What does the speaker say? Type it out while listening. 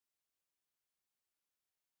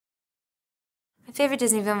Favorite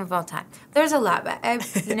Disney film of all time. There's a lot, but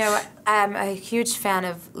I'm a huge fan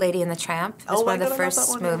of Lady and the Tramp. It was one of the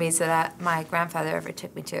first movies that my grandfather ever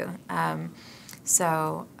took me to.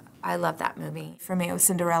 So I love that movie. For me, it was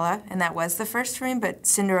Cinderella, and that was the first for me, but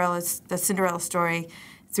the Cinderella story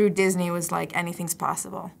through Disney was like anything's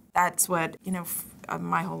possible. That's what,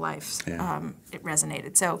 my whole life, it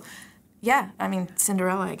resonated. So, yeah, I mean,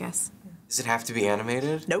 Cinderella, I guess. Does it have to be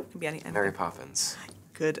animated? Nope, it can be animated. Mary Poppins.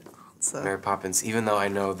 Good. Mary Poppins, even though I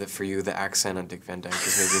know that for you the accent on Dick Van Dyke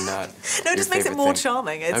is maybe not No, it just makes it more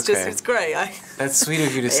charming. It's just, it's great. That's sweet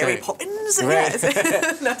of you to say. Mary Poppins? Right.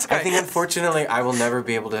 Yes. That's great. I think, unfortunately, I will never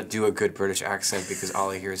be able to do a good British accent because all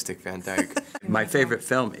I hear is Dick Van Dyke. My favorite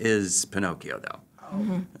film is Pinocchio, though.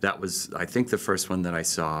 That was, I think, the first one that I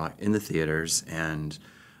saw in the theaters, and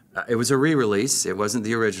it was a re-release. It wasn't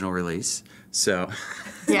the original release, so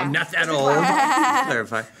I'm not that old, to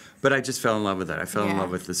clarify. But I just fell in love with it. I fell in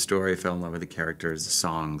love with the story, I fell in love with the characters, the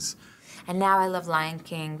songs. And now I love Lion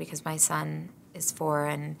King because my son is 4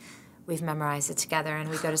 and we've memorized it together, and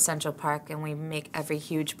we go to Central Park and we make every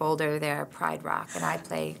huge boulder there Pride Rock, and I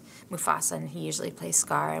play Mufasa and he usually plays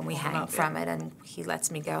Scar, and we hang from it, and he lets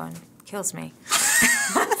me go and kills me.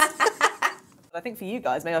 I think for you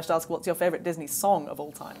guys, maybe I should ask, what's your favorite Disney song of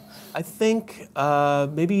all time? I think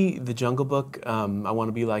maybe The Jungle Book, I Want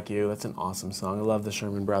to Be Like You. That's an awesome song. I love the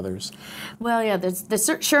Sherman Brothers. Well, yeah, there's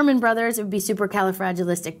the Sherman Brothers. It would be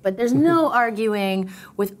supercalifragilistic, but there's no arguing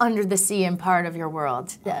with Under the Sea and Part of Your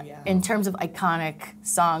World in terms of iconic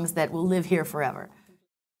songs that will live here forever.